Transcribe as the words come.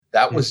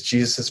That was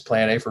Jesus's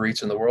plan A for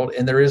reaching the world.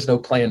 And there is no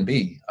plan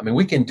B. I mean,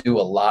 we can do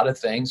a lot of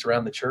things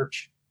around the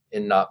church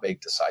and not make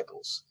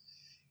disciples.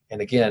 And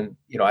again,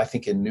 I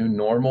think in new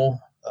normal,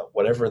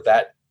 whatever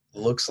that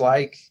looks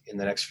like in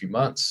the next few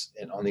months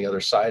and on the other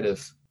side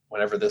of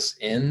whenever this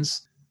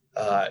ends,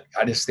 I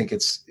just think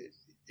it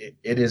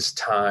is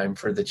time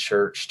for the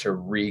church to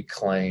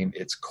reclaim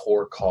its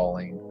core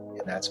calling,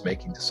 and that's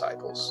making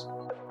disciples.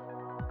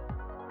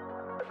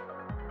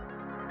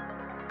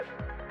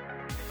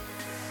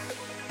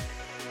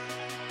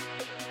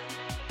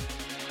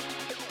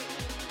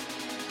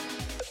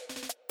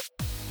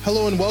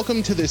 Hello and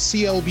welcome to the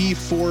CLB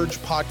Forge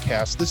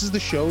podcast. This is the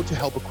show to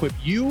help equip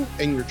you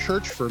and your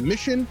church for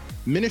mission,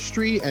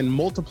 ministry, and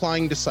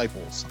multiplying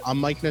disciples. I'm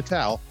Mike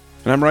Natal.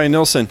 And I'm Ryan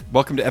Nilsson.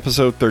 Welcome to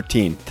episode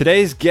 13.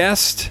 Today's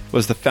guest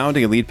was the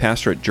founding and lead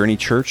pastor at Journey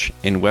Church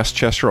in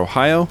Westchester,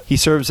 Ohio. He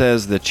serves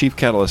as the chief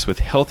catalyst with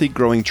Healthy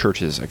Growing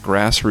Churches, a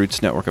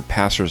grassroots network of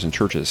pastors and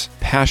churches,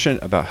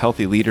 passionate about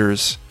healthy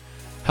leaders,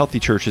 healthy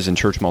churches, and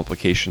church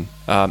multiplication.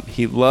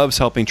 He loves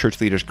helping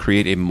church leaders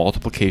create a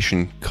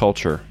multiplication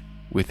culture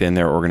within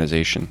their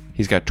organization.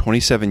 He's got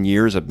 27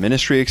 years of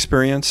ministry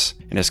experience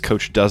and has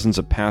coached dozens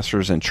of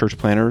pastors and church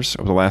planners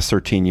over the last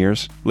 13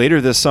 years.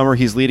 Later this summer,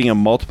 he's leading a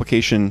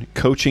multiplication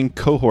coaching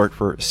cohort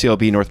for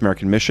CLB North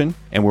American Mission,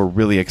 and we're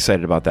really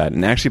excited about that.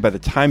 And actually, by the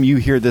time you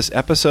hear this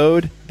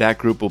episode, that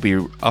group will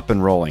be up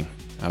and rolling.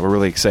 We're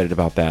really excited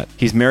about that.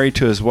 He's married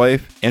to his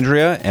wife,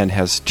 Andrea, and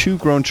has 2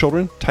 grown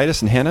children,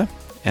 Titus and Hannah,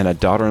 and a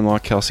daughter-in-law,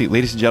 Kelsey.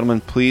 Ladies and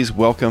gentlemen, please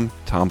welcome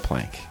Tom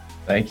Plank.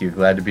 Thank you.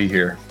 Glad to be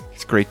here.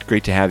 It's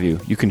great to have you.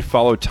 You can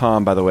follow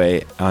Tom, by the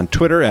way, on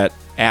Twitter at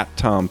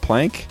Tom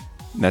Plank.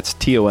 That's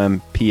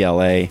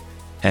TOMPLANCK.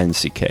 And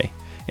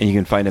you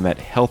can find him at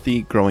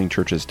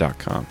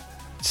healthygrowingchurches.com.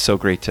 It's so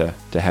great to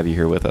have you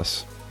here with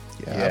us.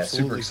 Yeah,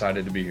 super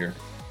excited to be here.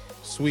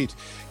 Sweet.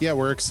 Yeah,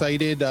 we're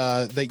excited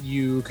that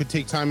you could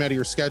take time out of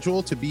your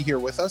schedule to be here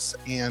with us.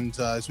 And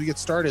as we get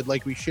started,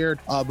 like we shared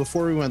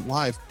before we went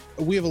live,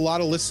 we have a lot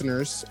of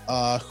listeners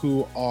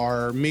who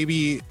are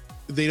maybe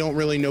they don't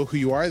really know who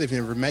you are. They've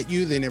never met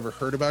you. They never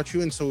heard about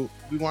you. And so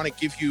we want to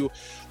give you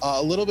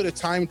a little bit of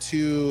time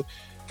to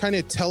kind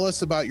of tell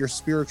us about your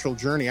spiritual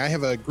journey. I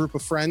have a group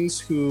of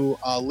friends who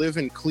live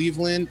in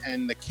Cleveland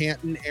and the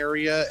Canton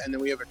area. And then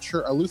we have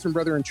a Lutheran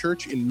Brethren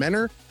church in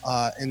Menor.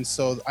 And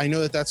so I know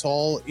that that's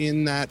all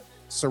in that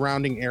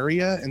surrounding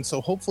area. And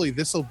so hopefully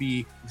this will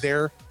be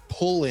their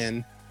pull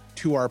in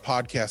to our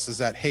podcast is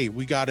that, hey,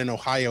 we got an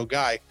Ohio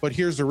guy. But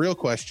here's the real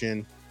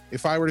question.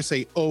 If I were to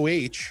say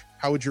OH,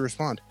 how would you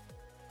respond?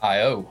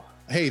 IO.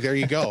 Hey, there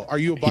you go. Are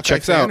you a Buckeye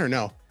fan or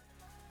no?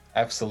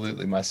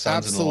 Absolutely. My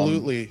son's an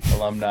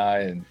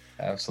alumni, and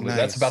absolutely.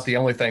 Nice. That's about the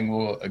only thing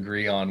we'll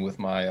agree on with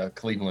my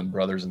Cleveland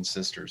brothers and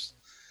sisters.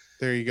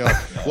 There you go.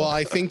 Well,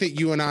 I think that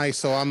you and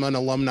so I'm an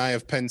alumni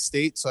of Penn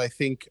State, so I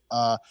think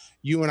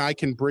you and I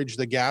can bridge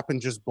the gap and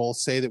just both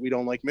say that we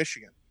don't like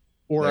Michigan.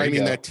 Or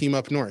that team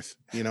up north,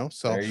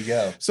 So there you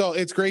go. So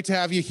it's great to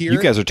have you here. You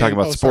guys are talking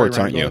about sports,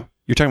 aren't you?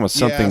 You're talking about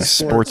something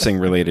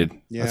sportsing related.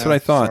 Yeah, that's what I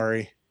thought.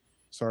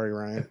 Sorry,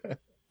 Ryan.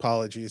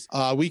 Apologies.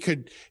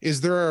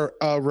 Is there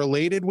a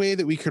related way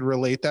that we could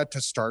relate that to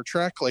Star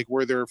Trek? Like,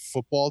 were there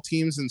football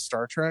teams in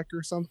Star Trek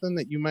or something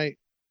that you might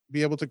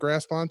be able to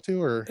grasp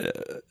onto? Or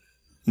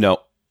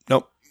no.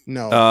 Okay.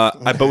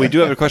 But we do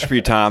have a question for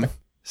you, Tom.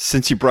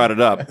 Since you brought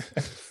it up,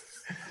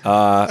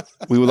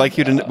 we'd like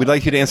you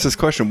to answer this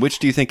question. Which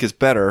do you think is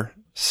better,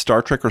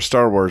 Star Trek or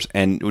Star Wars?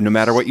 And no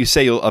matter what you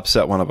say, you'll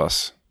upset one of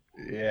us.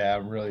 Yeah,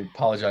 I really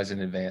apologize in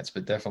advance,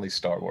 but definitely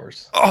Star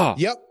Wars. Oh,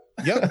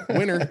 Yep,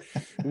 winner.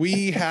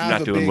 We have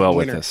not a doing big well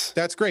winner. With this.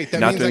 That's great.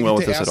 That not means doing I well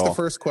get with to this ask at all. the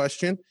first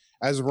question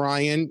as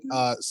Ryan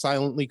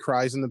silently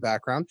cries in the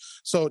background.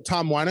 So,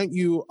 Tom, why don't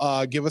you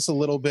give us a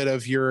little bit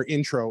of your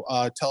intro?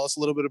 Tell us a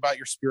little bit about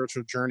your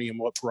spiritual journey and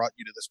what brought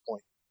you to this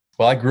point.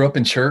 Well, I grew up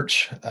in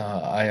church.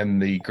 I am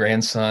the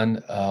grandson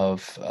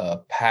of a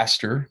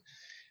pastor.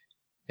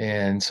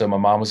 And so my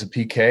mom was a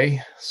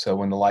PK. So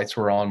when the lights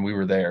were on, we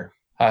were there.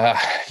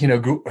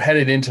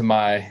 Headed into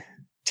my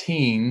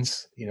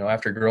teens,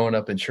 after growing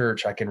up in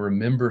church, I can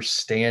remember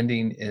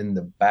standing in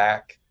the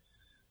back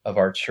of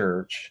our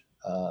church.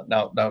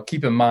 Now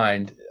keep in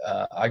mind,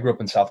 I grew up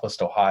in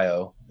Southwest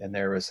Ohio, and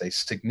there was a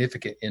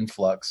significant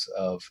influx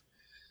of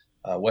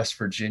West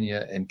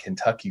Virginia and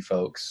Kentucky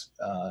folks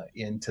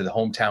into the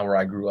hometown where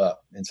I grew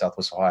up in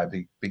Southwest Ohio,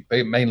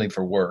 mainly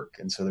for work.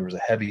 And so there was a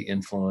heavy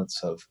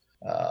influence of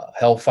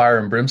hellfire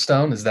and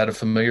brimstone. Is that a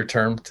familiar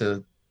term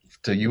to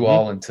you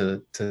all and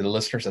to the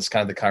listeners? That's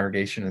kind of the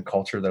congregation and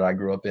culture that I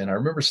grew up in. I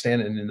remember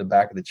standing in the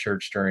back of the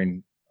church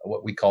during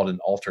what we called an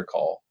altar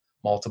call,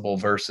 multiple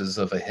verses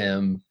of a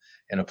hymn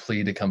and a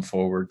plea to come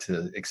forward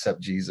to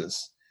accept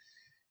Jesus.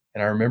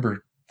 And I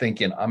remember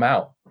thinking, I'm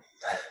out.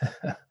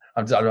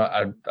 I'm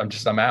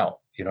out.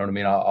 You know what I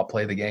mean? I'll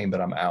play the game,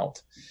 but I'm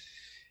out.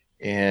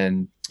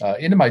 And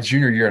into my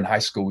junior year in high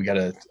school, we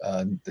got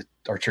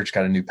our church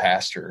got a new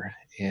pastor,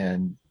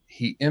 and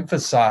he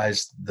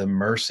emphasized the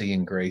mercy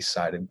and grace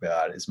side of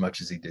God as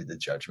much as he did the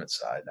judgment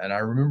side. And I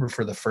remember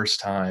for the first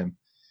time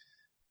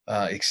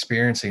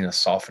experiencing a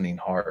softening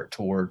heart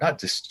toward not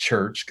just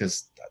church,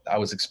 because I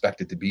was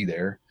expected to be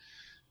there,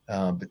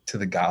 but to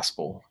the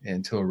gospel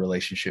and to a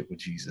relationship with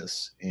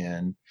Jesus.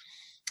 And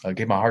I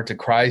gave my heart to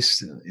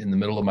Christ in the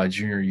middle of my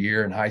junior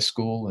year in high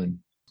school, and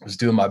was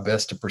doing my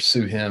best to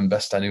pursue him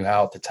best I knew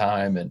how at the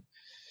time. And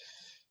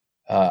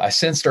I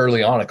sensed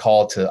early on a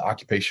call to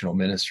occupational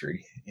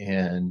ministry,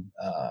 and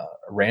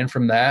ran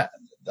from that.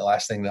 The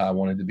last thing that I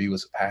wanted to be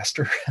was a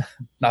pastor.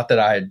 Not that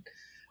I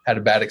had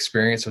a bad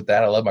experience with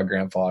that. I love my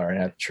grandfather and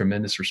I have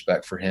tremendous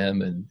respect for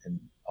him and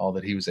all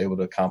that he was able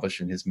to accomplish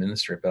in his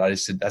ministry. But I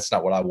just said, that's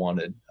not what I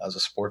wanted. I was a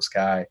sports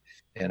guy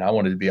and I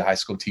wanted to be a high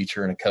school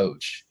teacher and a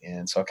coach.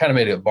 And so I kind of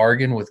made a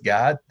bargain with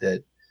God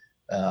that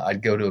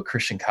I'd go to a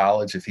Christian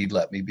college if he'd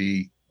let me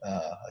be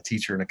a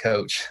teacher and a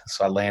coach.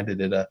 So I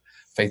landed at a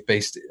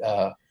faith-based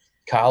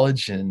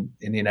college in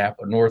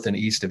Indianapolis, north and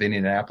east of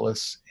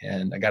Indianapolis.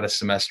 And I got a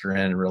semester in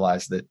and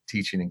realized that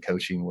teaching and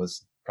coaching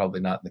was probably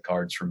not in the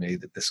cards for me,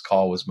 that this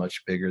call was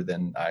much bigger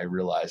than I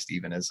realized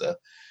even as a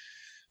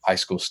high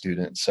school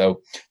student.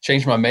 So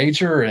changed my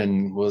major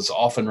and was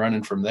off and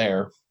running from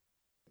there.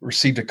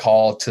 Received a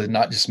call to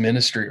not just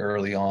ministry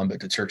early on, but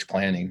to church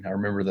planting. I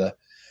remember the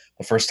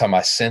first time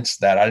I sensed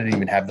that, I didn't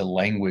even have the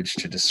language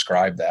to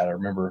describe that. I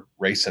remember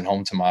racing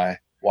home to my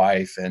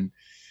wife, and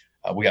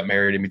we got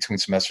married in between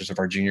semesters of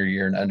our junior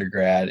year in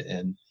undergrad.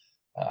 And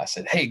I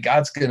said, hey,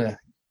 God's going to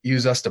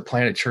use us to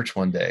plant a church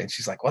one day. And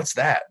she's like, what's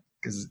that?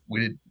 Because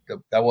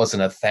that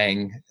wasn't a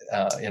thing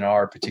in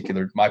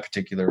my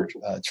particular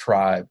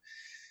tribe.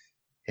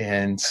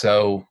 And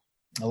so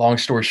long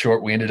story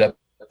short, we ended up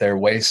there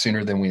way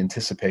sooner than we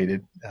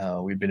anticipated.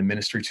 We'd been in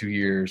ministry 2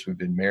 years. We've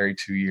been married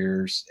 2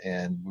 years,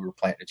 and we were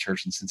planting a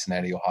church in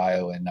Cincinnati,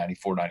 Ohio in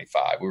 94,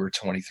 95. We were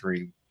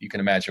 23. You can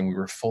imagine we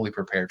were fully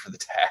prepared for the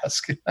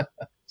task.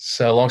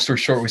 So long story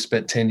short, we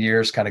spent 10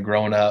 years kind of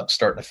growing up,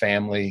 starting a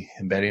family,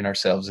 embedding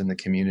ourselves in the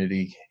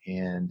community.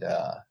 And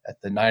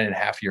at the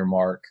 9.5-year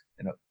mark,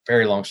 and a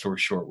very long story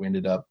short, we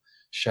ended up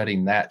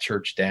shutting that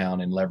church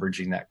down and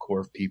leveraging that core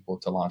of people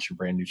to launch a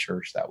brand new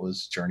church. That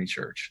was Journey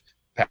Church.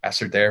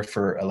 Pastored there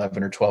for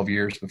 11 or 12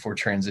 years before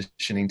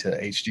transitioning to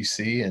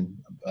HGC, and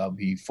I'll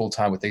be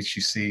full-time with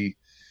HGC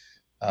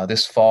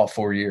this fall,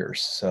 4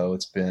 years. So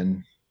it's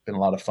been a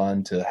lot of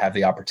fun to have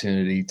the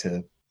opportunity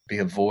to be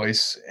a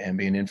voice and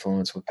be an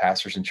influence with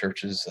pastors and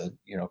churches,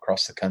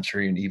 across the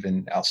country and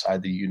even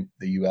outside the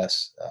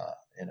U.S.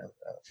 In a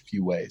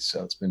few ways.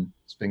 So it's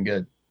been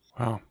good.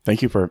 Wow.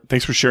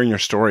 Thanks for sharing your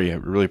story. I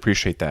really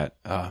appreciate that.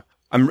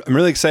 I'm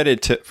really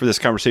excited for this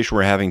conversation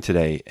we're having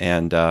today,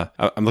 and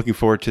I'm looking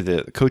forward to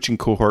the coaching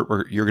cohort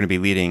where you're going to be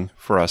leading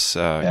for us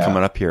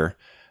coming up here.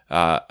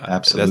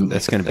 Absolutely,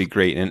 that's going to be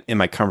great. And in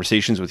my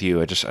conversations with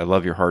you, I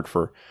love your heart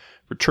for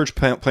church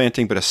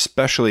planting, but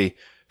especially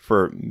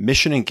for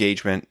mission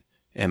engagement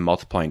and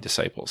multiplying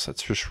disciples.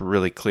 That's just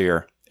really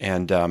clear.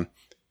 And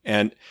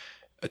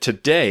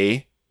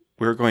today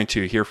we're going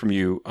to hear from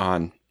you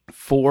on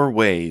 4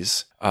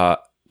 ways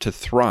to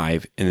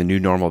thrive in the new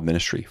normal of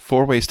ministry.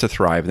 4 ways to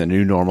thrive in the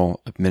new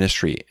normal of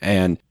ministry.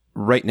 And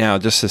right now,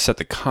 just to set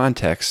the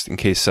context, in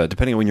case,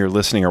 depending on when you're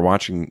listening or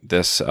watching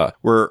this,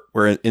 we're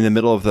in the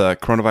middle of the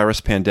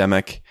coronavirus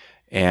pandemic,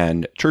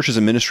 and churches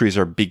and ministries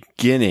are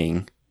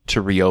beginning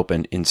to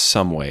reopen in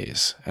some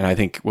ways. And I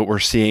think what we're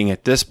seeing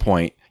at this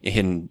point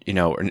in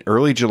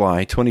early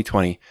July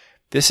 2020,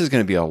 this is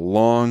going to be a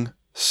long,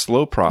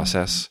 slow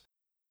process,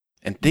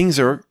 and things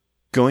are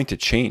going to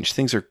change.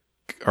 Things are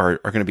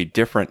going to be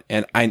different.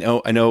 And I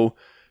know,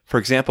 for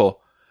example,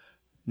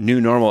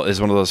 new normal is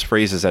one of those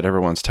phrases that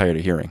everyone's tired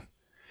of hearing.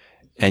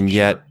 And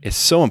yet it's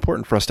so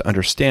important for us to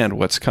understand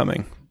what's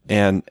coming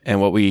and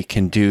what we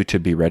can do to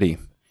be ready,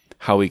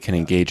 how we can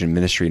engage in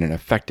ministry in an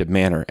effective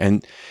manner.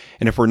 And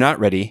if we're not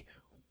ready,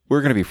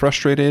 we're going to be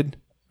frustrated.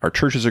 Our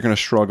churches are going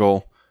to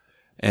struggle.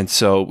 And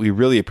so we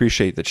really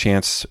appreciate the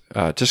chance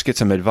just get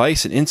some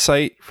advice and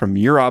insight from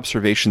your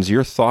observations,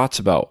 your thoughts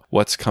about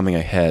what's coming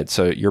ahead.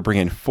 So you're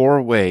bringing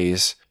 4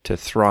 ways to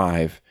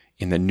thrive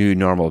in the new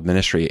normal of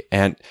ministry.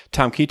 And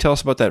Tom, can you tell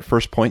us about that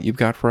first point you've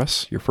got for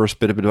us, your first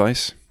bit of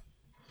advice?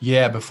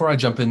 Yeah, before I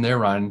jump in there,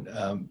 Ryan,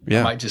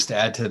 I might just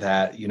add to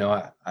that.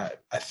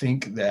 I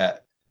think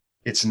that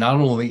it's not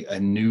only a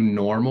new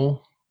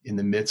normal in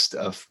the midst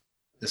of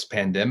this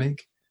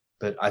pandemic,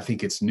 but I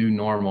think it's new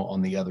normal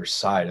on the other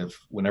side of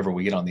whenever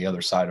we get on the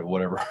other side of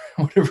whatever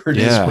it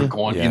is we're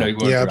going,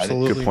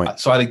 absolutely. Good point.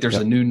 So I think there's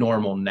a new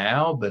normal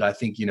now, but I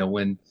think,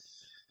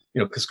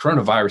 because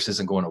coronavirus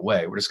isn't going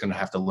away, we're just going to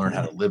have to learn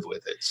how to live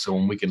with it. So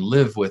when we can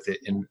live with it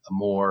in a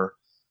more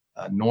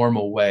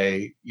normal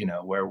way,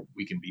 where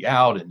we can be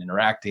out and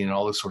interacting and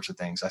all those sorts of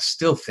things, I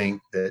still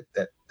think that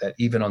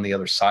even on the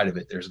other side of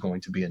it, there's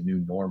going to be a new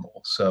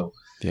normal. So,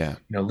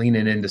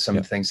 leaning into some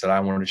of the things that I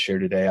wanted to share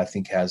today, I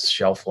think has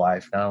shelf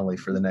life, not only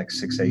for the next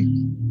 6, 8,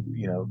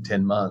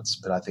 10 months,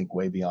 but I think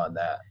way beyond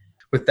that.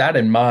 With that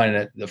in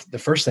mind, the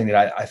first thing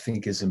that I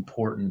think is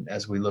important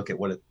as we look at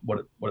what it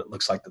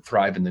looks like to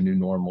thrive in the new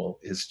normal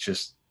is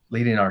just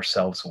leading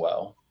ourselves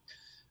well.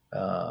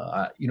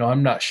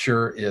 I'm not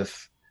sure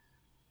if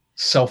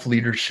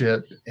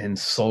self-leadership and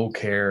soul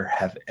care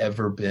have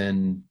ever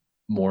been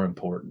more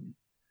important.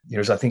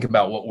 As I think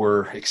about what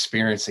we're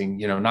experiencing,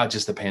 not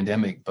just the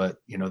pandemic, but,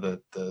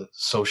 the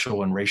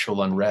social and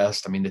racial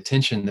unrest. I mean, the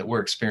tension that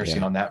we're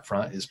experiencing on that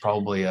front is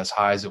probably as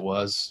high as it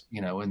was,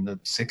 in the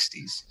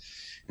 60s.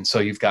 And so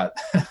you've got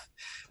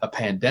a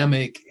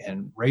pandemic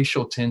and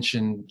racial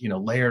tension,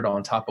 layered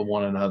on top of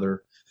one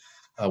another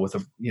with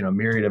a,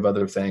 myriad of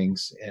other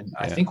things. And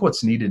I think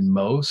what's needed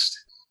most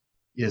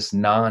is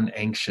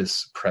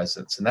non-anxious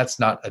presence. And that's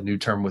not a new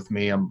term with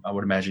me. I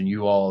would imagine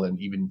you all and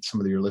even some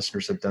of your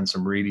listeners have done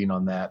some reading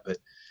on that. But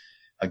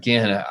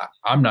again,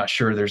 I'm not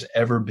sure there's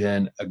ever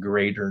been a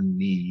greater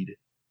need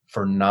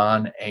for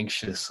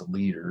non-anxious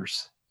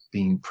leaders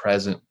being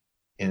present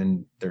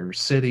in their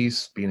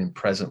cities, being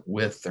present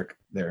with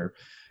their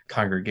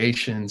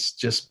congregations,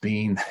 just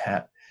being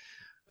that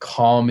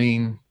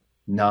calming,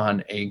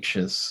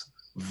 non-anxious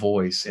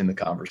voice in the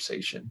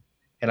conversation.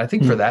 And I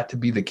think for that to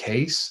be the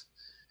case,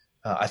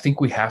 I think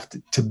we have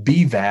to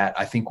be that.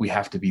 I think we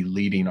have to be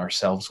leading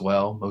ourselves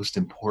well, most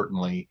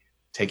importantly,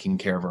 taking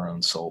care of our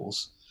own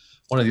souls.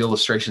 One of the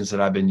illustrations that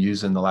I've been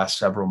using the last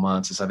several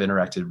months as I've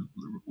interacted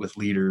with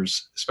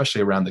leaders,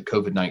 especially around the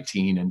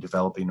COVID-19 and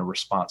developing a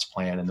response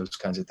plan and those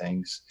kinds of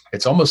things,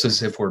 it's almost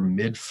as if we're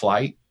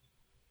mid-flight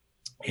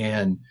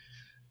and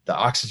the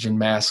oxygen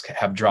masks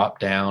have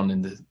dropped down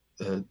and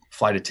the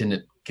flight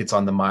attendant gets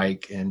on the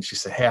mic and she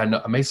said, "Hey,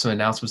 I made some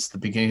announcements at the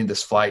beginning of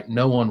this flight.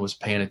 No one was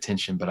paying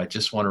attention, but I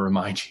just want to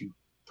remind you,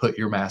 put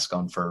your mask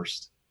on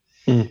first."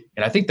 And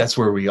I think that's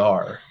where we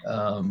are.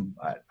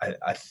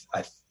 I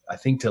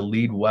think to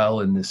lead well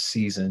in this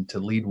season, to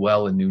lead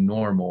well in new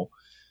normal,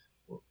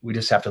 we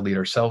just have to lead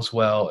ourselves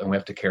well and we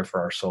have to care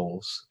for our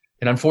souls.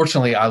 And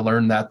unfortunately, I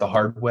learned that the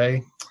hard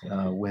way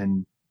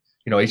when,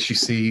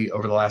 HGC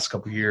over the last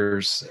couple of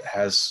years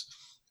has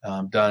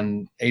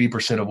done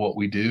 80% of what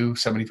we do,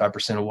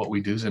 75% of what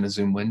we do is in a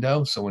Zoom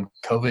window. So when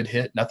COVID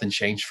hit, nothing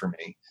changed for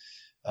me.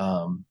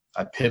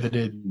 I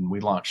pivoted and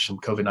we launched some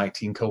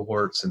COVID-19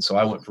 cohorts. And so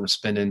I went from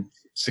spending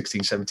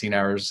 16, 17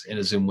 hours in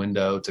a Zoom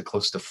window to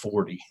close to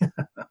 40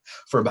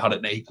 for about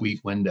an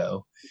 8-week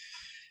window.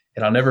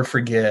 And I'll never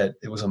forget,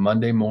 it was a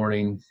Monday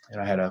morning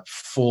and I had a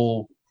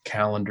full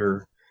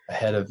calendar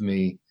ahead of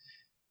me.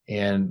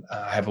 And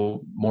I have a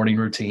morning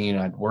routine.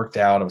 I'd worked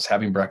out. I was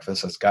having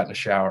breakfast. I'd gotten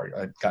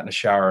a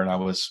shower and I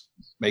was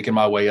making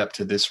my way up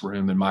to this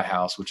room in my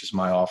house, which is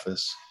my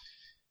office,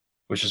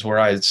 which is where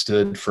I had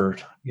stood for,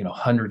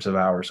 hundreds of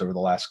hours over the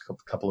last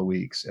couple of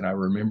weeks. And I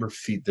remember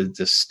the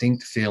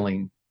distinct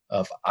feeling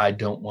of, I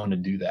don't want to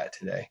do that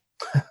today.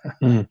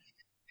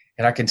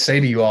 And I can say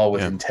to you all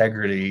with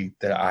integrity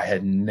that I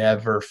had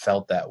never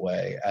felt that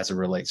way as it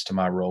relates to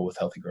my role with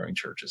Healthy Growing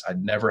Churches.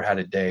 I'd never had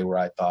a day where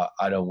I thought,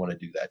 I don't want to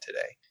do that today.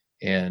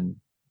 And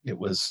it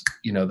was,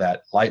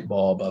 that light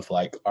bulb of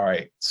like, all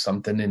right,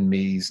 something in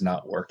me is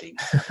not working.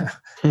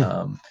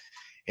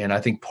 And I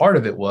think part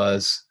of it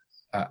was,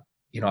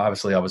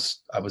 obviously I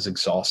was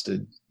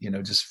exhausted,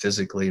 just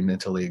physically and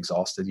mentally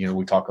exhausted.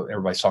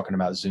 Everybody's talking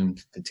about Zoom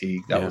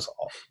fatigue. That was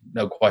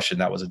no question.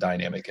 That was a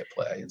dynamic at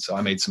play. And so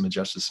I made some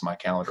adjustments to my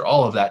calendar,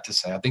 all of that to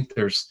say, I think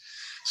there's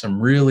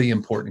some really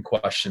important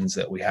questions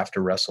that we have to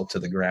wrestle to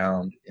the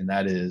ground. And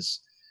that is,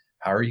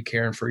 how are you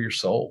caring for your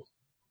soul?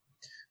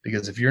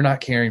 Because if you're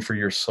not caring for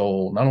your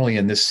soul, not only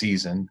in this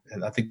season,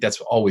 and I think that's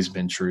always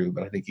been true,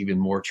 but I think even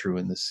more true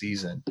in this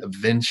season,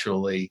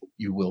 eventually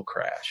you will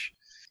crash.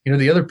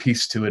 The other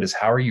piece to it is,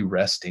 how are you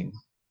resting?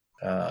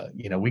 I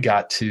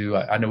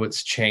know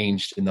it's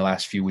changed in the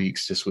last few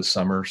weeks just with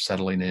summer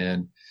settling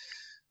in,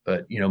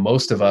 but,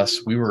 most of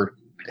us, we were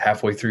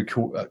halfway through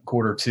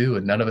quarter two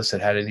and none of us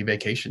had any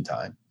vacation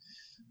time.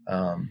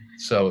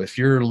 So if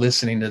you're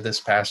listening to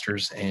this,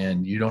 pastors,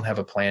 and you don't have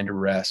a plan to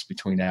rest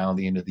between now and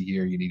the end of the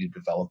year, you need to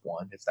develop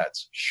one. If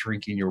that's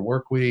shrinking your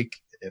work week,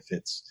 if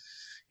it's,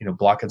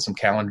 blocking some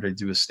calendar to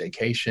do a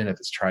staycation, if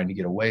it's trying to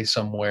get away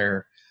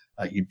somewhere,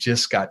 you've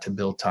just got to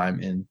build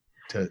time in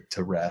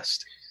to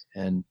rest.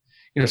 And,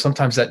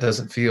 sometimes that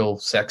doesn't feel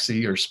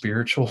sexy or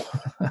spiritual,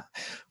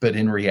 but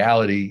in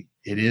reality,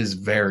 it is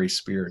very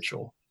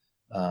spiritual.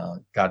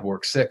 God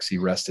worked 6, he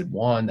rested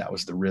 1. That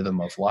was the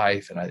rhythm of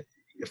life. And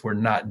if we're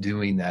not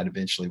doing that,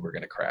 eventually we're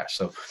going to crash.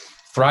 So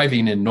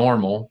thriving in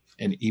normal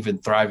and even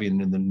thriving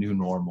in the new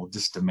normal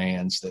just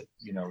demands that,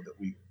 that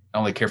we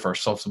not only care for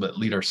ourselves, but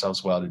lead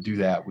ourselves well. To do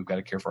that, we've got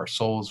to care for our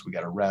souls. We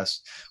got to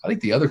rest. I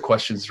think the other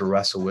questions to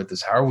wrestle with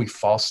is, how are we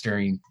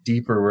fostering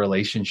deeper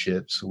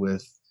relationships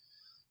with,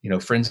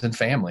 friends and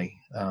family?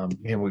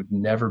 And we've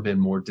never been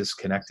more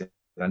disconnected.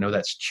 I know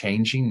that's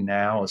changing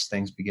now as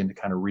things begin to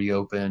kind of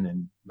reopen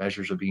and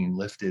measures are being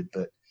lifted,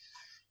 but,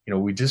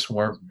 we just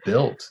weren't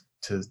built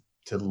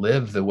to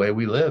live the way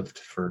we lived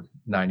for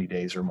 90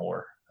 days or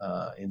more.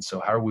 And so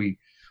how are we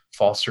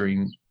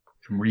fostering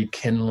and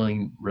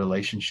rekindling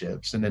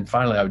relationships? And then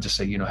finally, I would just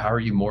say, how are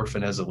you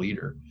morphing as a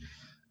leader?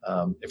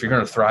 If you're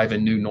going to thrive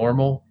in new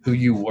normal, who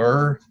you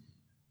were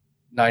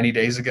 90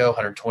 days ago,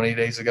 120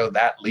 days ago,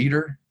 that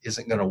leader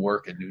isn't going to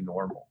work in new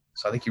normal.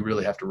 So I think you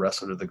really have to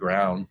wrestle to the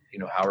ground.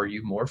 How are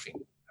you morphing?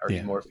 How are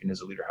you morphing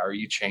as a leader? How are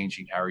you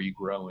changing? How are you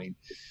growing?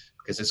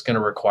 Because it's going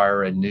to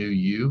require a new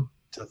you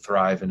to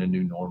thrive in a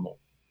new normal.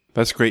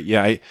 That's great.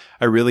 Yeah,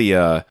 I really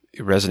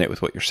resonate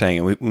with what you're saying.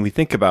 And when we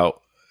think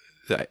about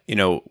that,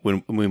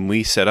 when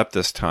we set up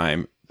this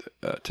time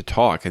to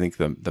talk, I think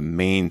the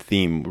main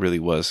theme really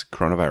was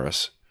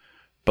coronavirus,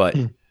 but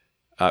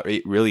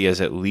it really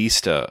is at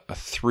least a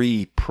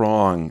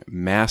 3-prong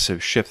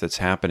massive shift that's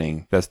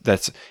happening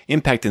that's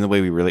impacting the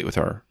way we relate with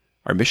our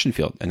mission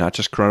field, and not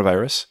just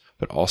coronavirus,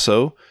 but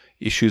also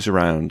issues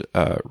around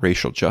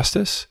racial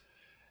justice,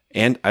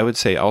 and I would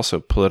say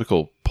also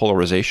political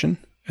polarization.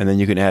 And then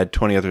you can add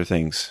 20 other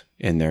things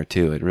in there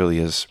too. It really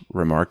is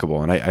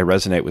remarkable. And I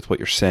resonate with what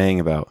you're saying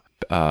about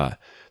the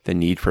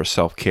need for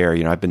self-care.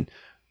 I've been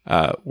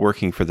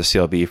working for the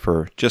CLB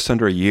for just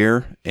under a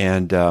year,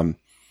 and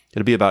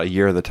it'll be about a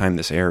year at the time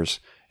this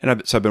airs.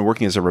 And so I've been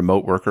working as a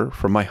remote worker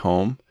from my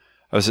home.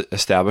 I was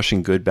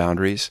establishing good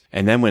boundaries.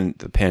 And then when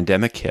the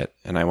pandemic hit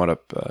and I wound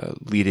up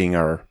leading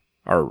our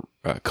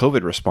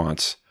COVID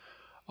response,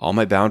 all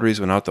my boundaries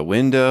went out the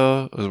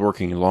window. I was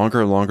working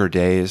longer and longer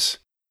days.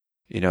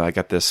 I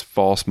got this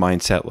false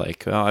mindset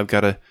like, well,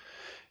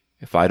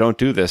 if I don't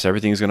do this,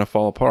 everything's going to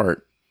fall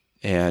apart.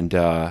 And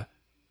I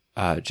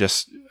had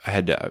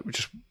to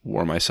just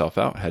wore myself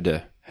out, had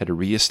to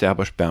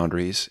reestablish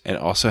boundaries, and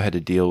also had to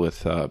deal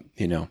with,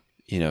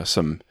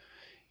 some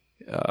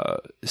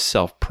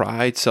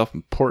self-pride,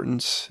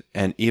 self-importance,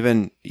 and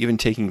even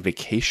taking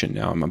vacation.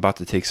 Now I'm about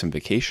to take some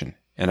vacation,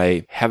 and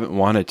I haven't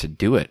wanted to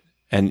do it.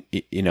 And,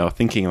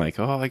 thinking like,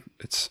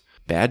 it's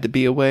bad to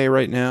be away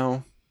right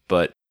now,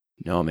 but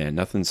no, man,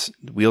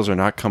 wheels are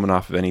not coming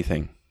off of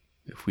anything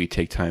if we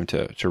take time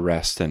to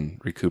rest and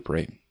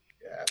recuperate.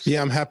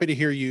 Yeah, I'm happy to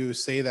hear you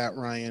say that,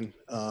 Ryan,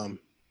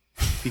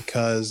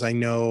 because I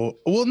know,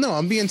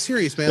 I'm being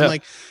serious, man. Yeah.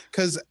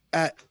 Because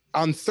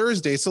on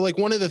Thursday, so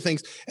one of the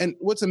things, and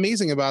what's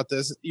amazing about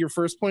this, your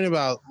first point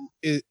about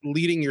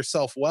leading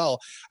yourself well,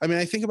 I mean,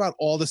 I think about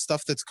all the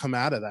stuff that's come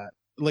out of that.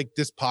 Like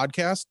this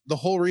podcast, the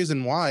whole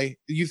reason why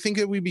you think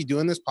that we'd be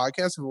doing this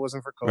podcast if it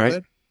wasn't for COVID?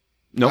 Right.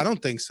 Nope. I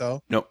don't think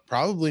so. Nope.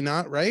 Probably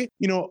not, right?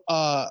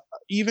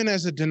 Even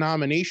as a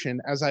denomination,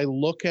 as I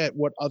look at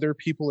what other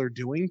people are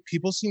doing,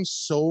 people seem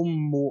so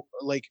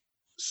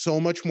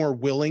much more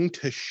willing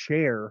to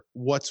share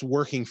what's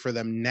working for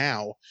them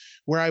now,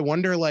 where I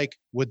wonder,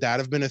 would that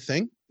have been a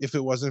thing if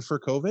it wasn't for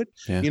COVID?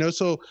 Yeah.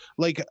 So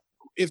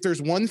if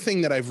there's one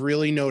thing that I've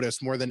really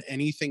noticed more than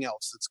anything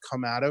else that's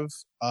come out of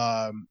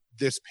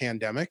this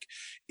pandemic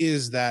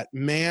is that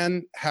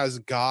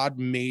God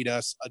made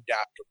us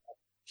adaptable.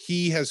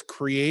 He has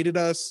created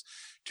us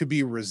to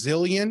be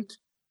resilient,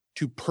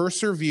 to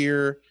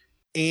persevere,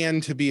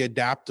 and to be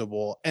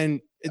adaptable.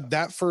 And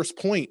that first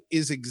point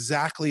is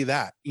exactly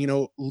that.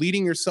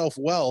 Leading yourself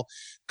well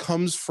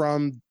comes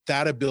from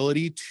that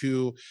ability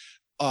to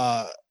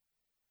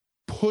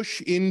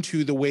push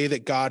into the way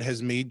that God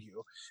has made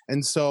you.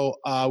 And so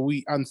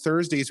on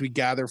Thursdays, we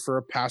gather for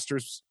a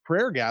pastor's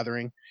prayer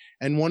gathering.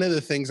 And one of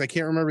the things, I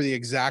can't remember the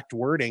exact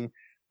wording,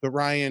 but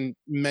Ryan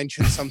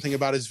mentioned something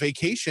about his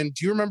vacation.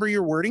 Do you remember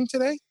your wording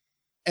today?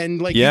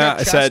 And you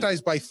got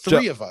chastised by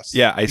 3 of us.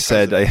 Yeah, I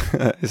said,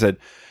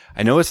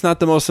 I know it's not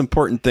the most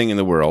important thing in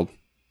the world.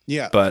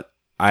 Yeah, but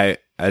I'd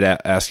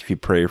ask if you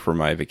pray for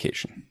my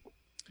vacation.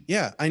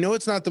 Yeah, I know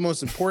it's not the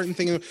most important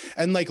thing.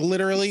 And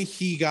literally,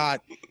 he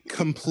got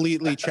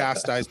completely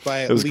chastised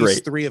by at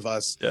least 3 of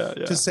us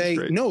to say,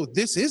 no,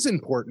 this is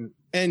important.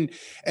 And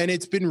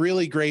it's been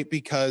really great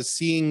because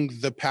seeing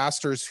the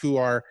pastors who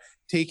are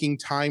taking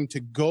time to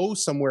go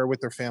somewhere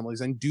with their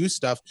families and do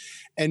stuff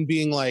and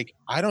being like,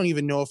 I don't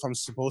even know if I'm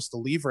supposed to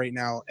leave right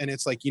now. And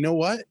it's like, you know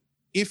what?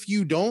 If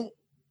you don't,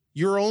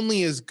 you're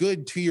only as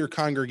good to your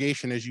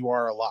congregation as you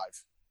are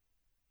alive.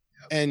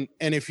 And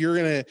if you're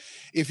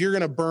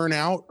gonna burn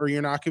out or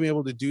you're not gonna be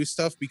able to do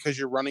stuff because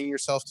you're running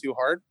yourself too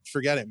hard,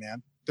 forget it,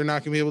 man. They're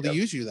not gonna be able to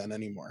use you then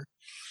anymore.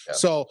 Yep.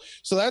 So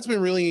that's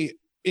been really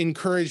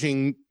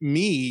encouraging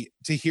me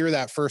to hear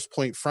that first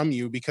point from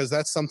you, because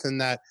that's something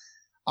that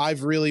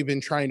I've really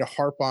been trying to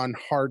harp on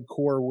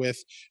hardcore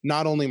with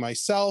not only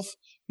myself,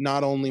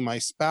 not only my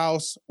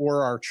spouse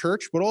or our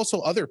church, but also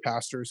other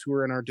pastors who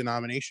are in our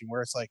denomination,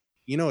 where it's like,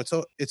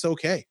 it's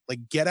okay.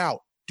 Get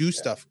out, do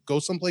stuff, go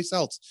someplace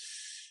else.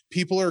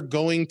 People are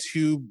going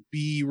to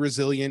be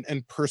resilient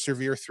and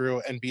persevere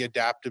through and be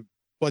adaptive,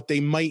 but they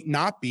might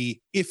not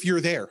be if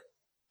you're there.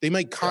 They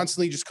might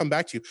constantly just come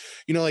back to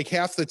you.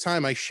 Half the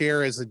time I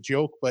share as a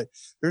joke, but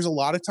there's a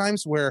lot of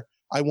times where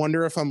I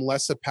wonder if I'm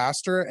less a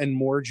pastor and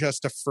more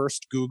just a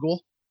first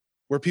Google,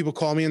 where people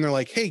call me and they're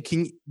like, hey,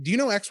 do you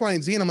know X, Y,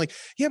 and Z? And I'm like,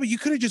 yeah, but you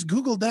could have just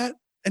Googled that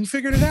and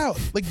figured it out.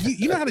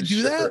 You know how to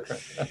do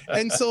that.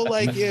 And so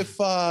if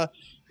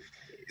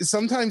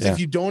sometimes if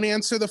you don't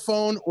answer the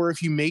phone, or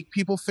if you make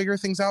people figure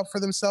things out for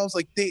themselves,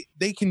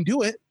 they can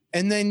do it.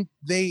 And then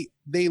they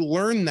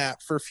learn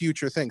that for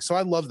future things. So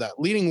I love that.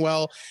 Leading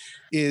well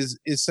is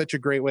such a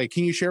great way.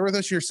 Can you share with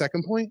us your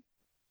second point?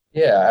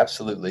 Yeah,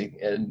 absolutely.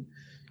 And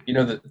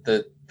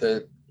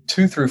the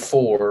 2 through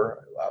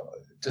 4,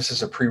 just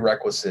as a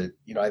prerequisite,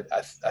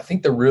 I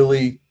think the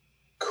really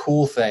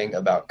cool thing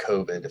about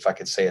COVID, if I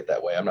could say it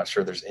that way. I'm not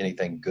sure there's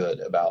anything good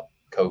about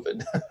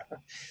COVID,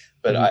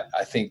 but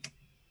I think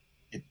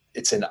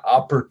it's an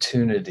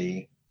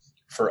opportunity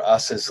for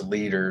us as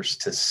leaders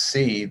to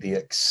see the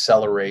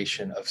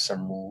acceleration of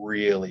some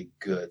really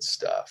good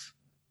stuff.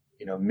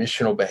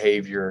 Missional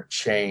behavior,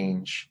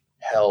 change,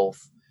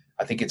 health.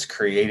 I think it's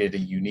created a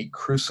unique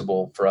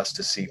crucible for us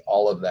to see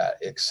all of that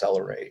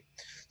accelerate.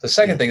 The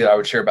second thing that I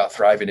would share about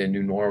thriving in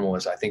new normal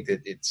is I think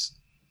that it's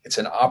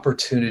an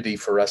opportunity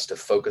for us to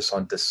focus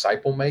on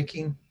disciple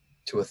making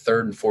to a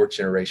third and fourth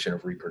generation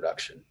of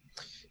reproduction.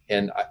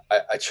 And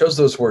I chose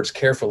those words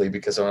carefully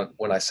because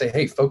when I say,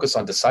 hey, focus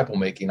on disciple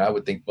making, I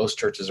would think most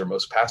churches or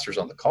most pastors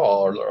on the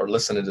call or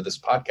listening to this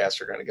podcast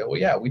are going to go, well,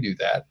 yeah, we do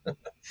that.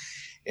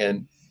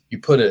 And you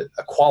put a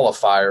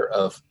qualifier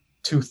of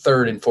 2,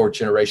 3rd, and 4th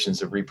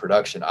generations of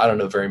reproduction. I don't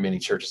know very many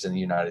churches in the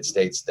United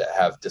States that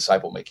have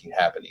disciple making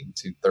happening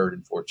to 3rd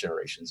and 4th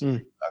generations of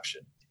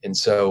reproduction. And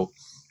so,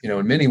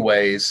 in many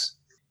ways,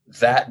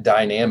 that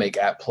dynamic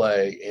at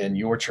play in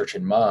your church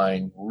and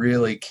mine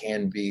really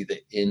can be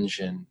the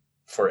engine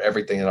for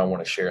everything that I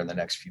want to share in the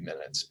next few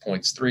minutes.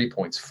 Points 3,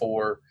 points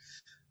 4.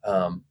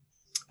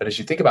 But as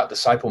you think about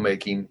disciple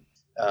making,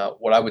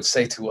 what I would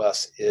say to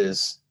us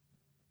is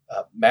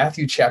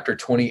Matthew chapter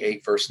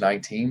 28, verse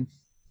 19,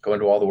 go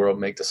into all the world,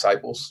 make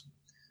disciples,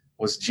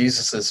 was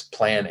Jesus's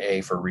plan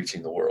A for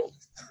reaching the world.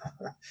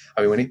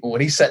 I mean,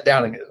 when he sat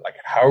down and like,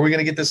 how are we going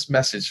to get this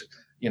message,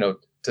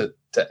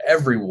 to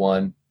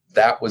everyone?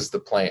 That was the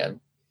plan.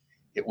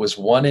 It was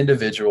one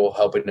individual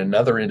helping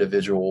another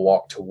individual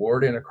walk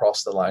toward and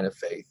across the line of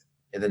faith,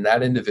 and then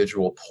that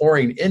individual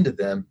pouring into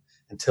them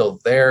until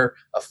they're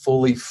a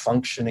fully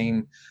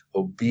functioning,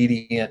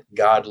 obedient,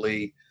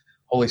 godly,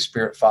 Holy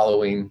Spirit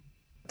following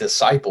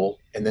disciple,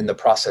 and then the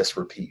process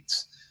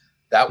repeats.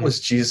 That was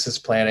Jesus'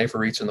 plan A for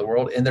reaching the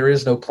world, and there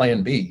is no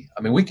plan B.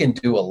 I mean, we can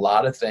do a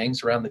lot of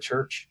things around the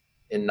church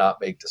and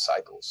not make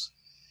disciples.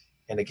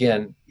 And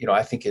again,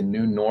 I think in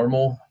new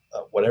normal,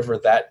 whatever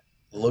that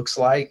looks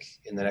like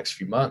in the next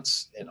few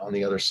months and on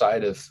the other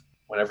side of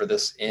whenever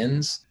this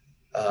ends,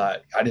 I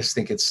just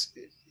think it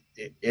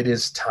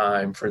is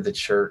time for the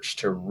church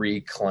to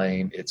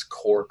reclaim its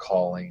core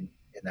calling,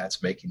 and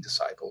that's making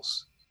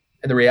disciples.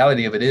 And the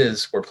reality of it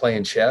is we're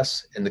playing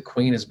chess and the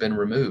queen has been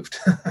removed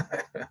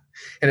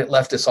and it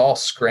left us all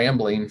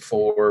scrambling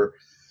for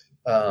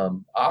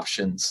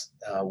options.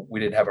 We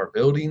didn't have our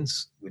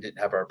buildings, we didn't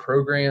have our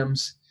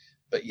programs,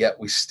 but yet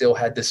we still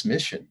had this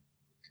mission.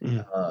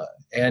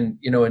 And,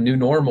 a new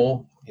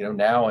normal,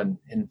 now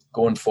and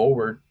going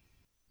forward,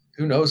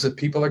 who knows if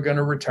people are going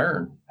to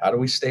return? How do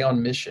we stay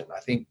on mission?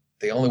 I think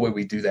the only way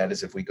we do that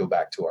is if we go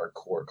back to our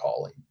core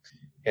calling.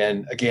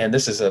 And again,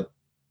 this is a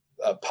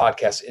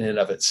podcast in and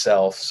of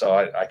itself. So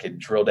I could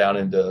drill down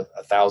into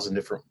 1,000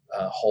 different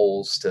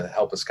holes to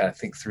help us kind of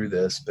think through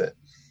this. But,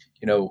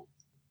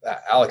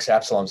 Alex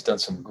Absalom's done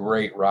some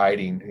great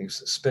writing.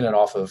 He's spinning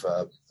off of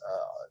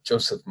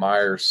Joseph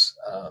Meyer's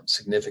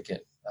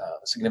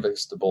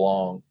Significance to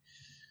Belong.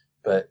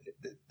 But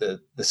the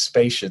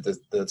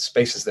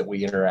spaces that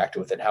we interact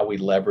with and how we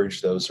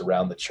leverage those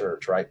around the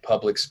church, right?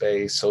 Public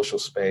space, social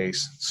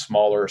space,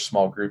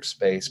 small group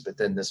space, but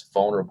then this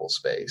vulnerable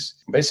space.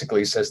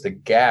 Basically, he says the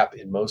gap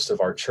in most of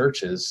our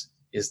churches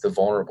is the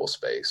vulnerable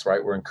space,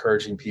 right? We're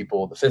encouraging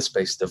people, the 5th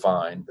space,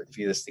 divine, but if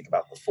you just think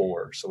about the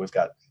 4, so we've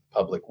got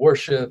public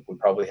worship, we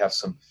probably have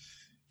some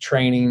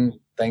training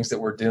things that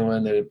we're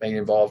doing that it may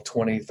involve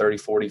 20, 30,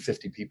 40,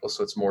 50 people.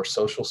 So it's more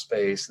social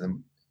space.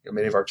 And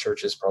many of our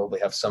churches probably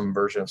have some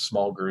version of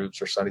small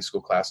groups or Sunday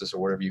school classes or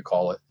whatever you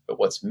call it. But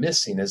what's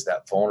missing is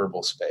that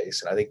vulnerable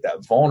space. And I think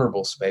that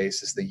vulnerable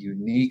space is the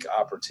unique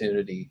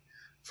opportunity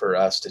for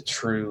us to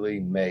truly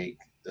make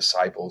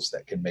disciples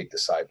that can make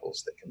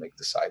disciples that can make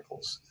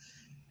disciples.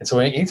 And so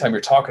anytime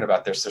you're talking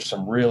about this, there's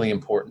some really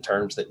important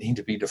terms that need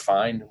to be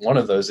defined. One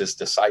of those is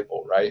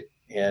disciple, right?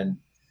 And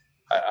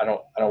I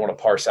don't want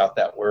to parse out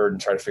that word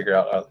and try to figure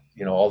out,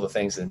 all the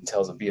things that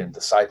entails of being a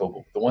disciple.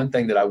 But the one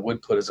thing that I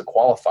would put as a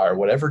qualifier,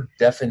 whatever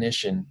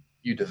definition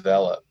you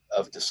develop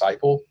of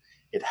disciple,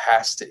 it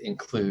has to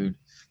include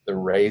the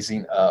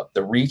raising up,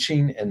 the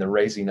reaching and the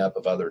raising up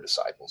of other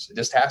disciples. It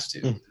just has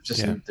to.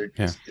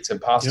 It's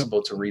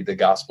impossible to read the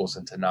Gospels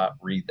and to not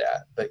read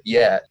that. But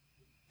yet,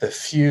 the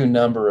few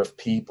number of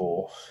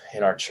people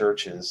in our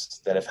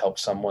churches that have helped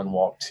someone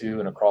walk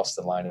to and across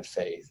the line of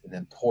faith and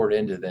then poured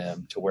into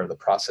them to where the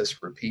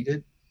process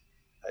repeated,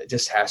 it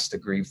just has to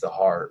grieve the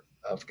heart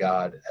of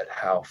God at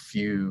how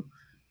few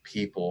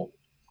people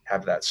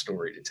have that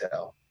story to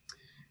tell.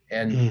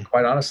 And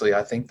quite honestly,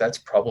 I think that's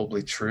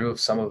probably true of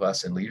some of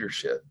us in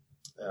leadership,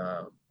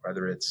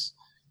 whether it's,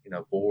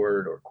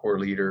 board or core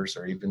leaders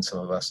or even some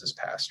of us as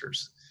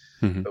pastors.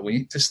 But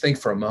we just think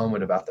for a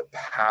moment about the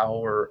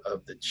power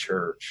of the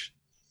church.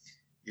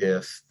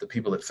 If the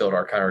people that filled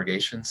our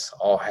congregations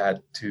all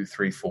had 2,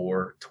 3,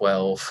 4,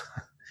 12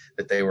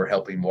 that they were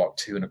helping walk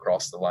to and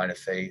across the line of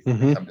faith and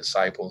become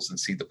disciples and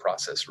see the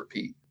process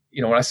repeat.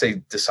 when I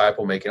say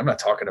disciple making, I'm not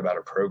talking about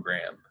a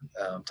program.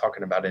 I'm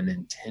talking about an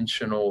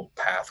intentional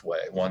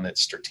pathway, one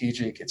that's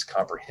strategic, it's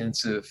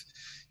comprehensive,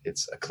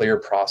 it's a clear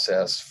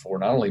process for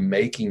not only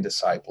making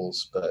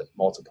disciples, but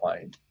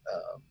multiplying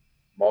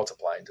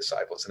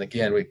disciples. And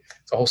again,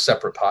 it's a whole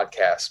separate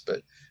podcast, but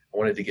I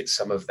wanted to get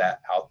some of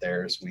that out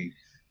there as we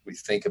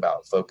think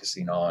about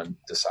focusing on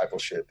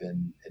discipleship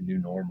and new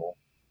normal.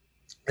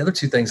 The other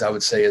two things I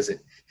would say is that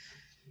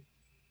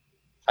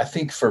I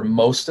think for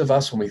most of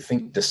us, when we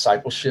think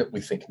discipleship,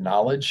 we think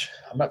knowledge.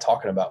 I'm not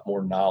talking about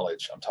more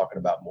knowledge. I'm talking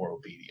about more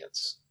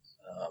obedience.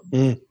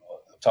 I'm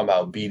talking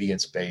about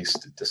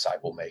obedience-based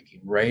disciple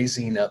making,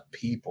 raising up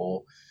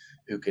people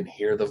who can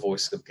hear the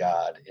voice of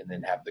God and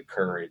then have the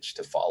courage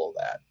to follow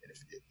that.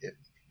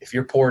 If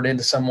you're poured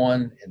into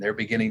someone and they're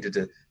beginning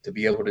to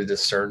be able to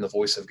discern the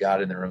voice of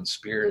God in their own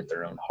spirit,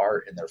 their own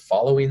heart, and they're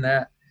following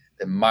that,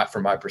 then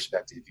from my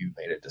perspective, you've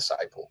made a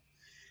disciple.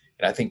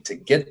 And I think to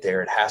get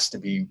there, it has to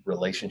be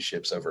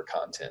relationships over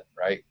content,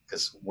 right?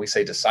 Because when we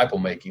say disciple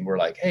making, we're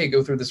like, hey,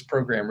 go through this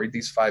program, read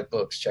these 5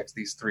 books, check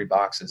these 3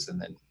 boxes, and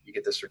then you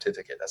get the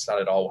certificate. That's not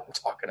at all what I'm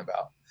talking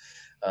about.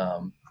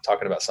 I'm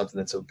talking about something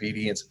that's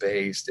obedience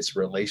based. It's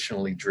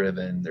relationally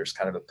driven. There's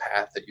kind of a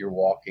path that you're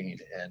walking.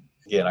 And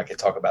again, I could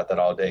talk about that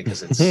all day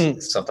because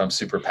it's something I'm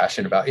super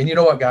passionate about. And you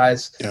know what,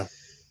 guys? Yeah.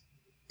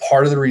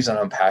 Part of the reason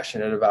I'm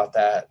passionate about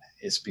that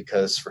is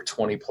because for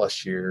 20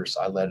 plus years,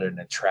 I led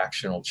an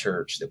attractional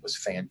church that was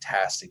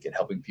fantastic at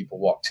helping people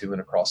walk to and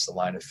across the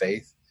line of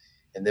faith.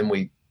 And then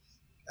we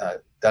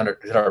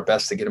did our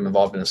best to get them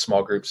involved in a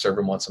small group, serve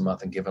them once a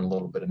month and give them a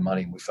little bit of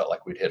money. And we felt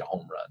like we'd hit a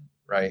home run,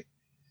 right?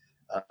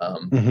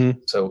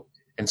 So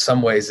in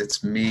some ways,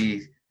 it's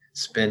me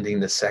spending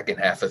the second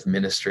half of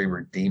ministry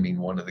redeeming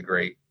one of the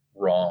great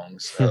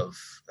wrongs of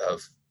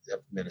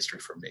ministry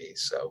for me.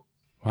 So,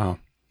 wow.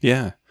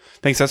 Yeah.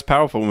 Thanks. That's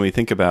powerful when we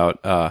think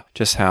about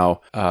just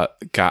how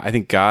I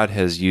think God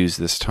has used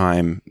this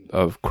time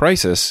of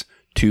crisis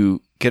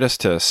to get us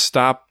to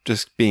stop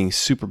just being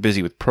super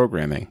busy with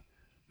programming.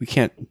 We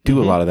can't do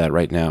a lot of that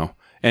right now.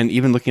 And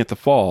even looking at the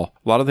fall,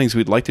 a lot of things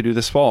we'd like to do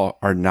this fall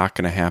are not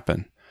going to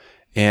happen.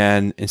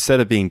 And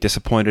instead of being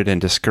disappointed and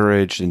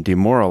discouraged and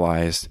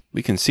demoralized,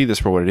 we can see this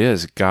for what it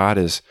is. God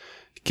is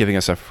giving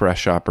us a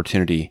fresh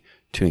opportunity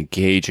to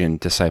engage in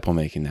disciple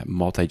making, that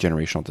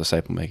multi-generational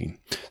disciple making.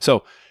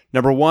 So,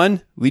 number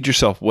 1, lead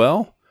yourself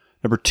well.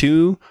 Number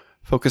 2,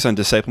 focus on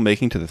disciple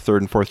making to the 3rd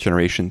and 4th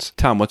generations.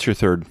 Tom, what's your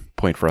 3rd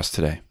point for us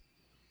today?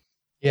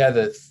 Yeah,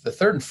 the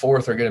 3rd and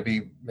 4th are going to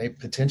be maybe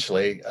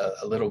potentially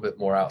a little bit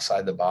more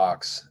outside the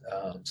box.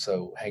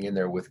 So hang in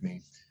there with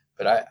me.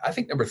 But I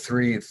think number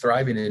 3,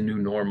 thriving in new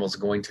normal is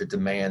going to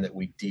demand that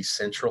we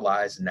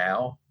decentralize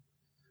now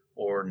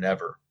or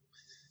never.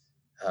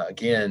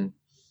 Again,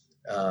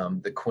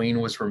 the Queen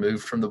was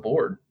removed from the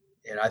board.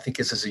 And I think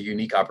this is a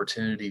unique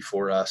opportunity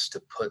for us to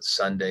put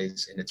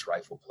Sundays in its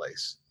rightful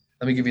place.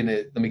 Let me give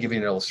you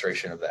an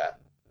illustration of that.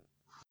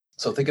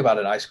 So think about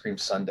an ice cream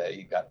sundae.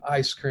 You've got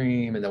ice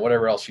cream and then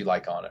whatever else you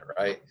like on it,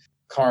 right?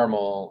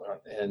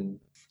 Caramel and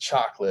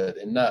chocolate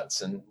and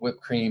nuts and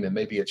whipped cream and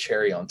maybe a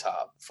cherry on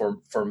top.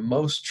 For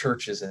most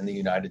churches in the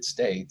United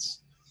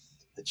States,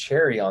 the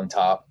cherry on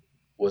top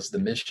was the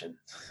mission.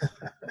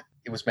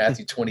 It was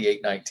Matthew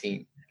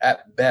 28:19.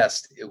 At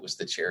best, it was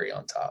the cherry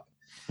on top.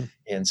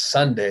 And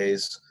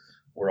Sundays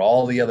were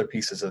all the other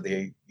pieces of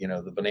the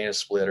banana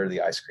split or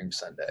the ice cream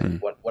sundae.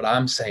 What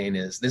I'm saying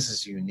is this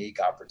is a unique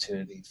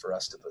opportunity for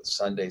us to put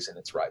Sundays in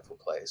its rightful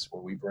place,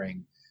 where we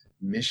bring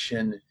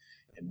mission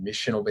and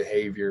missional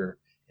behavior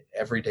and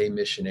everyday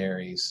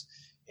missionaries,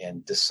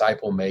 and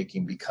disciple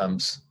making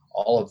becomes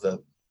all of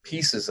the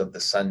pieces of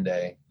the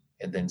Sunday.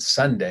 And then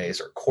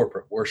Sundays or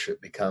corporate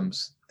worship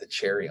becomes the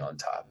cherry on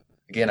top.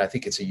 Again, I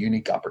think it's a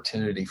unique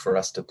opportunity for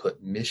us to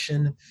put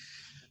mission,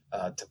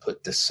 to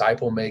put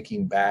disciple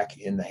making back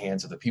in the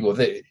hands of the people.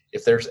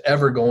 If there's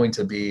ever going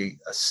to be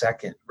a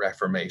second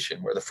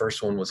Reformation, where the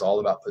first one was all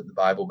about putting the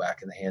Bible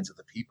back in the hands of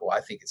the people,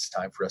 I think it's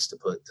time for us to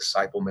put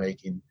disciple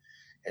making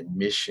and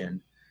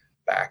mission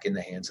back in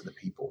the hands of the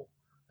people.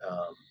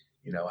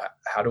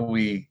 How do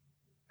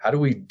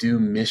we do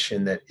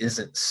mission that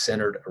isn't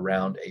centered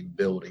around a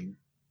building,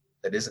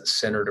 that isn't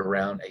centered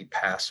around a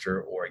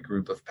pastor or a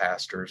group of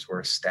pastors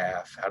or a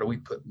staff? How do we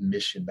put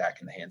mission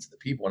back in the hands of the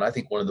people? And I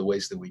think one of the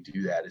ways that we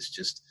do that is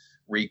just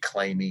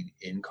reclaiming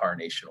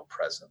incarnational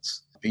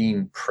presence,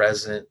 being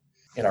present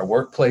in our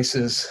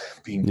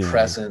workplaces, being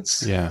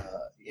presence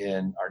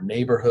in our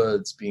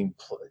neighborhoods, being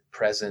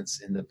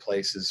presence in the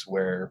places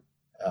where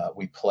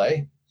we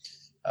play.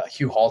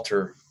 Hugh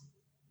Halter,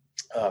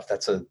 if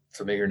that's a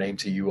familiar name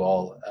to you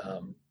all,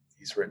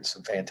 he's written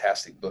some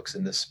fantastic books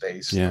in this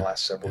space in the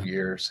last several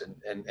years,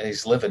 and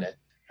he's living it.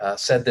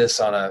 Said this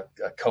on a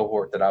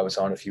cohort that I was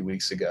on a few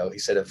weeks ago. He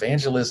said,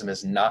 evangelism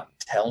is not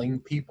telling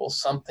people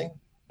something.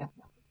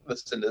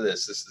 Listen to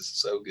this. This is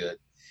so good.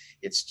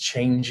 It's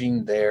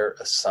changing their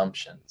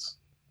assumptions.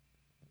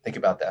 Think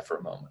about that for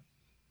a moment.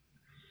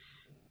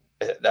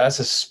 That's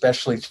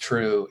especially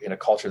true in a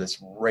culture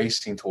that's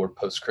racing toward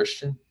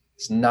post-Christian.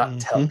 It's not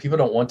people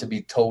don't want to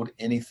be told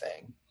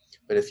anything,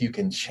 But if you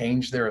can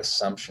change their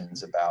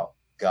assumptions about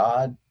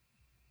God,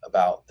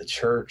 about the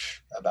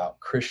church, about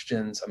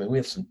Christians, I mean, we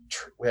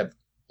have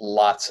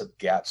lots of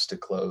gaps to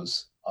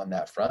close on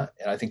that front.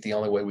 And I think the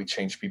only way we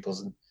change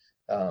people's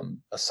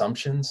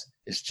assumptions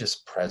is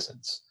just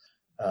presence.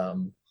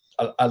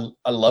 I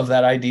love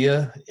that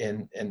idea.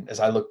 And as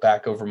I look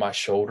back over my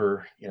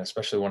shoulder,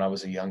 especially when I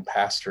was a young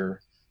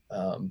pastor,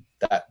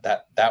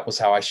 that was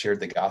how I shared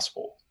the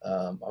gospel.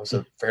 I was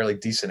a fairly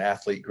decent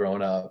athlete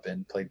growing up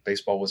and played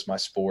baseball was my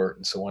sport.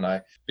 And so when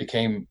I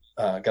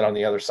got on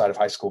the other side of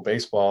high school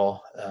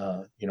baseball,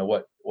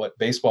 what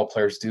baseball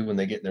players do when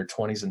they get in their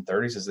 20s and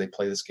 30s is they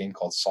play this game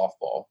called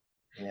softball.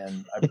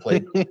 And I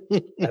played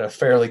at a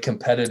fairly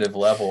competitive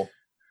level.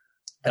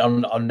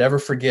 And I'll never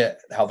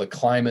forget how the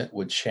climate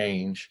would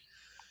change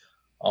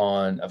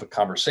of a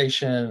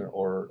conversation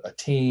or a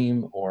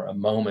team or a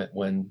moment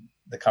when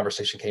the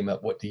conversation came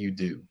up. What do you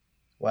do?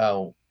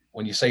 Well,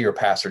 when you say you're a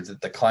pastor,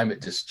 the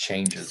climate just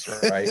changes,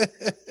 right?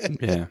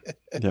 Yeah.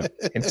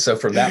 And so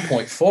from that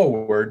point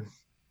forward,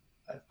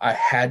 I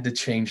had to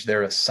change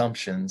their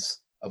assumptions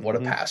of what a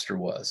pastor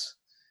was.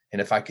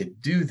 And if I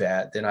could do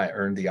that, then I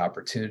earned the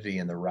opportunity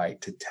and the right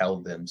to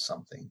tell them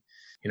something.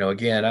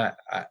 Again,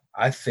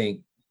 I think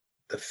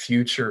the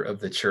future of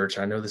the church,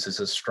 I know this is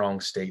a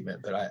strong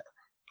statement, but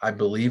I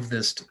believe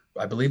this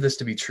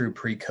to be true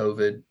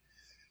pre-COVID.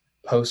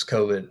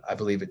 Post-COVID, I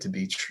believe it to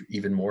be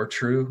even more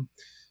true,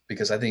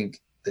 because I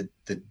think that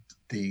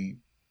the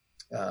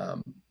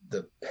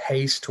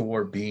pace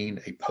toward being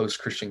a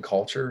post-Christian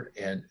culture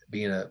and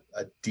being a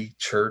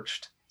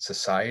de-churched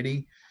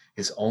society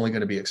is only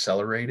going to be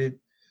accelerated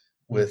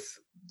with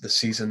the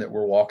season that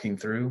we're walking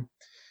through.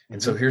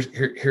 And so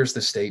here's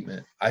the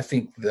statement. I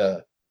think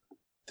the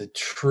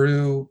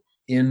true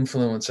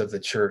influence of the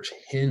church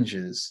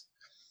hinges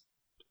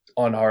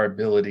on our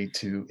ability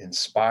to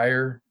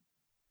inspire,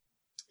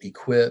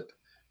 equip,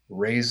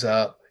 raise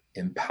up,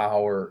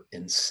 empower,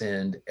 and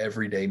send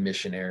everyday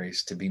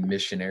missionaries to be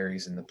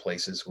missionaries in the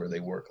places where they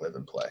work, live,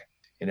 and play.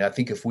 And I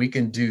think if we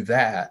can do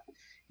that,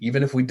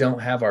 even if we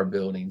don't have our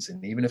buildings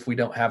and even if we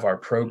don't have our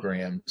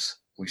programs,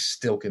 we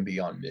still can be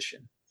on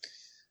mission.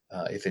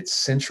 If it's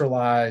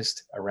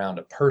centralized around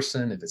a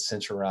person, if it's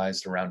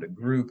centralized around a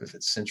group, if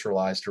it's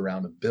centralized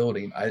around a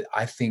building,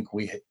 I think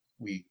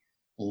we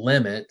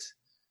limit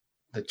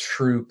the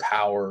true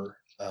power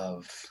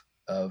of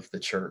the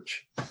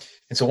church.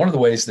 And so one of the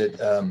ways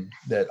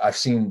that I've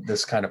seen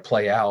this kind of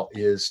play out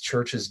is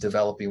churches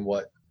developing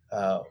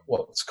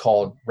what's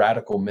called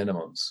radical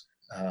minimums.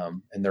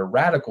 And they're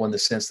radical in the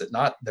sense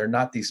that they're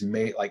not these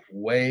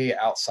way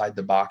outside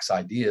the box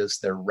ideas.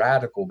 They're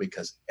radical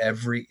because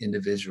every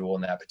individual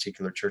in that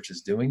particular church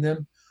is doing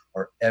them,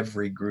 or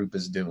every group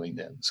is doing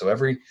them. So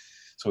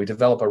we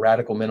develop a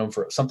radical minimum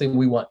for something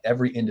we want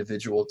every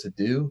individual to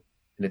do.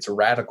 And it's a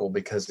radical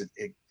because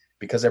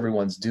because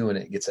everyone's doing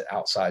it, gets an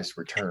outsized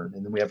return.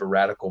 And then we have a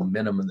radical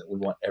minimum that we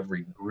want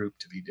every group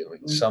to be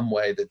doing some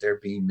way, that they're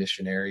being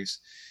missionaries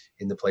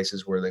in the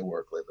places where they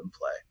work, live, and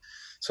play.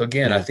 So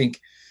again, I think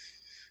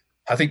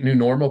New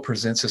Normal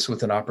presents us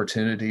with an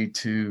opportunity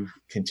to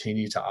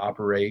continue to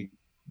operate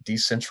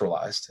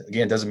decentralized.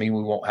 Again, it doesn't mean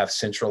we won't have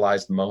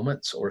centralized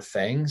moments or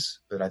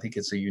things, but I think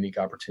it's a unique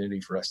opportunity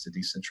for us to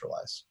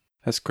decentralize.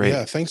 That's great.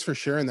 Yeah, thanks for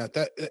sharing that.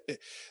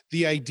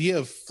 The idea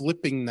of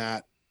flipping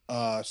that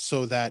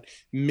so that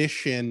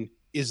mission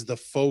is the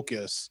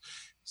focus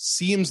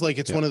seems like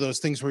it's one of those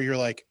things where you're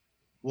like,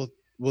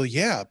 well,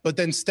 yeah. But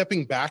then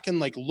stepping back and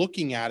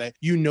looking at it,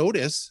 you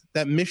notice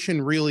that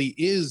mission really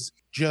is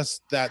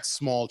just that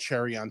small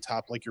cherry on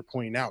top, like you're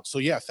pointing out. So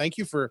yeah, thank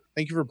you for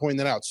pointing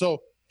that out. So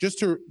just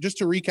to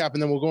recap,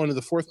 and then we'll go into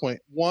the fourth point.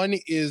 1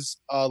 is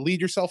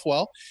lead yourself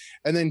well.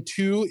 And then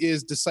 2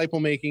 is disciple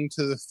making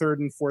to the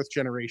 3rd and 4th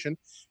generation.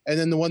 And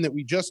then the one that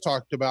we just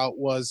talked about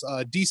was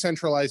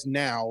decentralized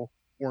now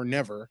or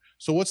never.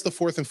 So what's the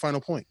 4th and final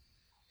point?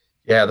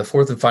 Yeah, the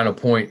 4th and final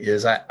point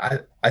is I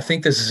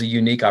think this is a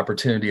unique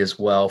opportunity as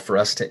well for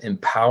us to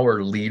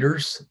empower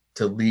leaders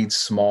to lead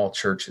small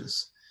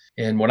churches.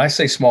 And when I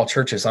say small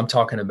churches, I'm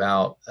talking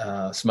about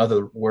some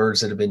other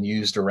words that have been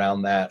used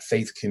around that: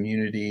 faith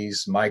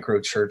communities, micro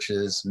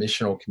churches,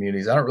 missional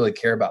communities. I don't really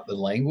care about the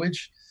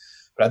language,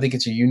 but I think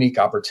it's a unique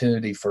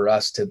opportunity for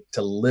us to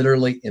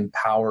literally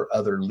empower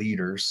other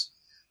leaders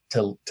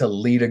to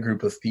lead a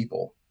group of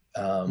people.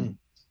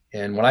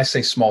 And when I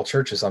say small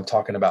churches, I'm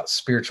talking about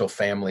spiritual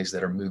families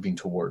that are moving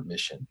toward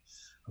mission.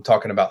 I'm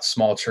talking about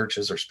small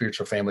churches or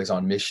spiritual families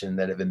on mission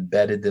that have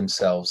embedded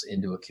themselves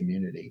into a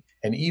community,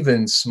 and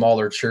even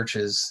smaller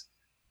churches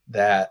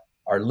that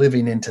are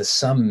living into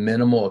some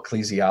minimal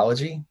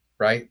ecclesiology,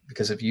 right?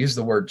 Because if you use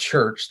the word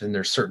church, then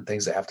there's certain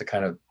things that have to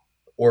kind of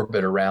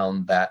orbit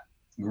around that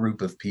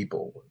group of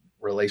people: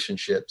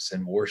 relationships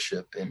and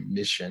worship and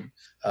mission.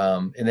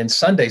 And then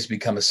Sundays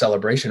become a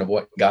celebration of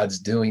what God's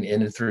doing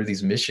in and through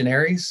these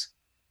missionaries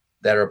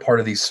that are part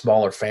of these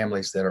smaller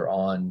families that are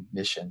on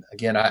mission.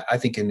 Again, I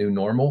think in New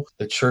Normal,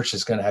 the church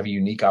is going to have a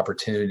unique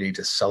opportunity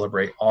to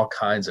celebrate all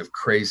kinds of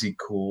crazy,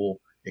 cool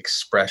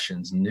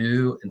expressions,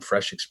 new and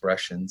fresh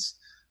expressions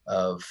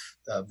of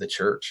the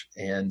church,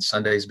 and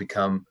Sundays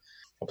become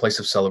a place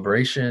of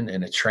celebration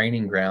and a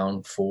training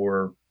ground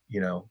for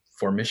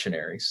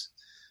missionaries.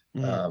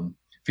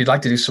 If you'd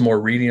like to do some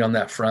more reading on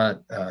that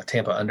front,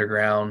 Tampa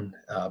Underground,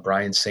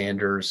 Brian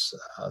Sanders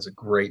is a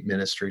great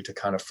ministry to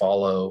kind of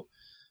follow.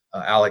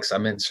 Alex, I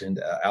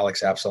mentioned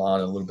Alex Absalon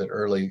a little bit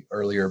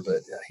earlier,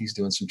 but he's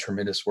doing some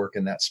tremendous work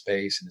in that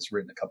space and has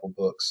written a couple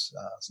books.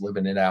 He's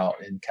living it out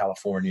in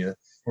California,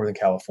 Northern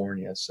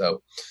California.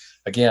 So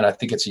again, I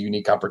think it's a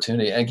unique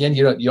opportunity. And again,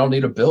 you don't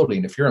need a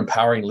building. If you're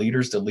empowering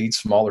leaders to lead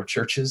smaller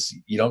churches,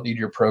 you don't need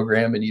your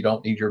program and you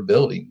don't need your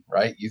building,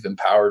 right? You've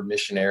empowered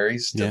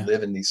missionaries to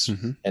live in these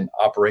and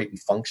operate and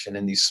function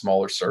in these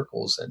smaller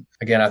circles. And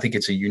again, I think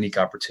it's a unique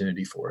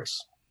opportunity for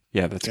us.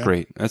 Yeah, that's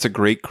great. That's a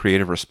great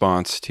creative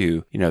response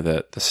to,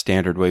 the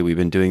standard way we've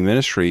been doing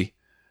ministry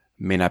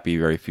may not be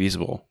very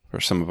feasible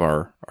for some of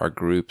our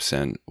groups,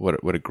 and what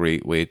a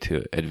great way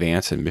to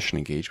advance in mission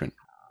engagement.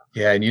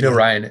 Yeah, and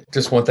Ryan,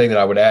 just one thing that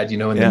I would add, in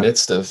the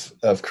midst of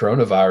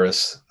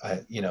coronavirus,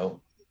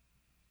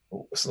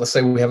 let's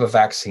say we have a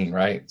vaccine,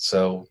 right?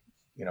 So,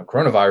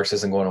 coronavirus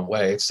isn't going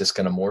away; it's just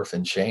going to morph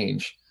and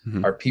change.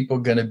 Mm-hmm. Are people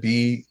going to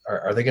be?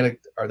 Are they going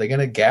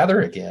to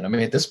gather again? I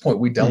mean, at this point,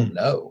 we don't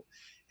know.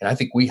 And I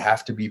think we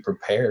have to be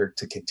prepared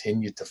to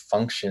continue to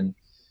function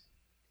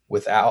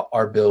without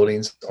our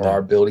buildings or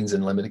our buildings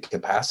in limited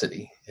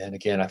capacity. And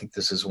again, I think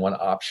this is one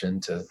option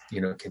to,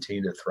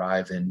 continue to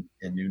thrive in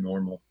new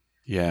normal.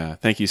 Yeah.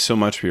 Thank you so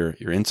much for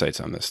your insights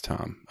on this,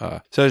 Tom.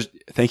 So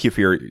thank you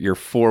for your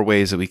 4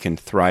 ways that we can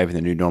thrive in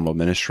the new normal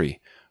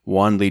ministry.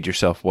 1, lead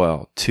yourself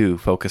well. 2,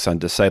 focus on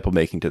disciple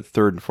making to the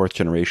 3rd and 4th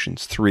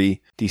generations. 3,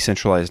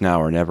 decentralize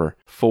now or never.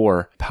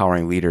 4,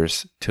 empowering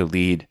leaders to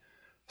lead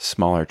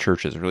smaller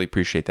churches. I really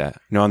appreciate that.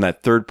 On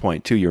that 3rd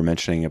point too, you were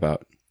mentioning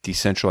about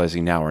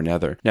decentralizing now or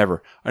never.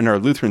 In our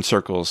Lutheran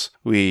circles,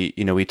 we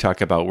talk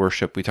about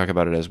worship. We talk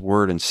about it as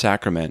word and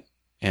sacrament.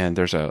 And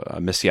there's a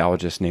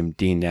missiologist named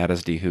Dean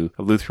Nadasdy,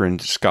 a Lutheran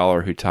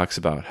scholar, who talks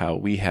about how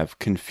we have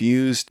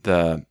confused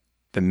the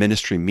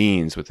ministry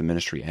means with the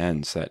ministry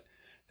ends. That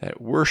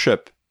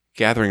worship,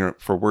 gathering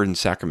for word and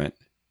sacrament,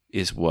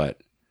 is what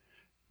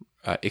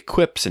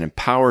equips and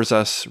empowers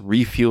us,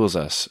 refuels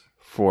us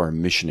for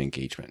mission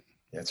engagement.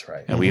 That's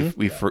right. And we've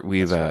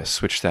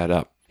switched that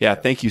up. Yeah.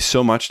 Thank you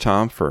so much,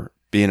 Tom, for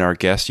being our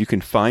guest. You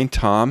can find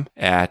Tom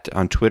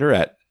on Twitter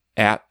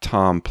at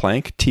Tom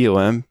Plank,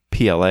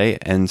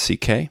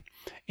 TOMPLANCK,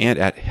 and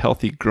at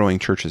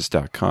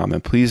healthygrowingchurches.com.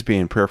 And please be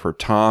in prayer for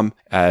Tom,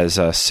 as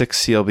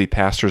 6 CLB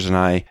pastors and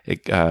I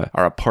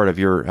are a part of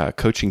your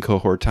coaching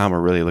cohort. Tom,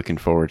 we're really looking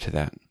forward to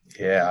that.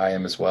 Yeah, I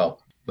am as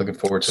well. Looking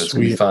forward to it. It's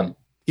going to be fun.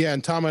 Yeah.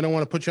 And Tom, I don't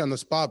want to put you on the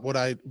spot, but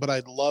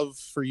I'd love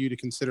for you to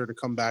consider to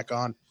come back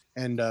on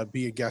and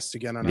be a guest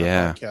again on our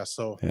podcast.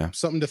 So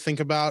something to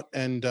think about.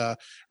 And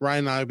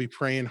Ryan and I will be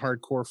praying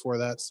hardcore for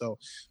that. So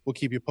we'll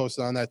keep you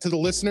posted on that. To the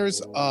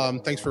listeners,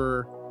 thanks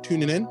for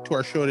tuning in to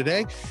our show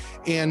today.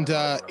 And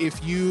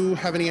if you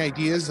have any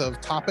ideas of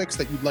topics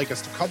that you'd like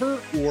us to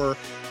cover, or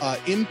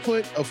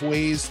input of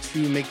ways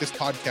to make this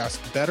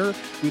podcast better,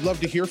 we'd love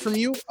to hear from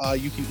you.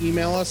 You can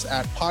email us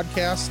at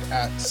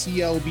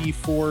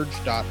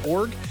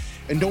podcast@clbforge.org.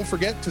 And don't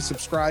forget to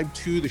subscribe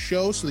to the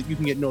show so that you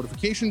can get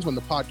notifications when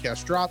the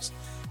podcast drops.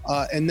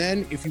 And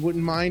then, if you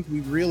wouldn't mind, we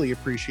really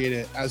appreciate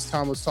it. As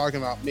Tom was talking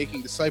about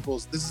making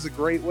disciples, this is a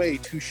great way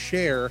to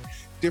share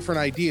different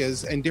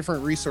ideas and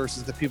different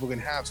resources that people can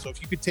have. So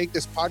if you could take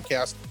this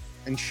podcast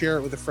and share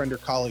it with a friend or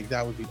colleague,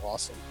 that would be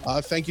awesome.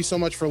 Thank you so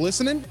much for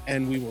listening,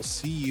 and we will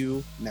see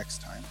you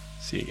next time.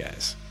 See you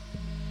guys.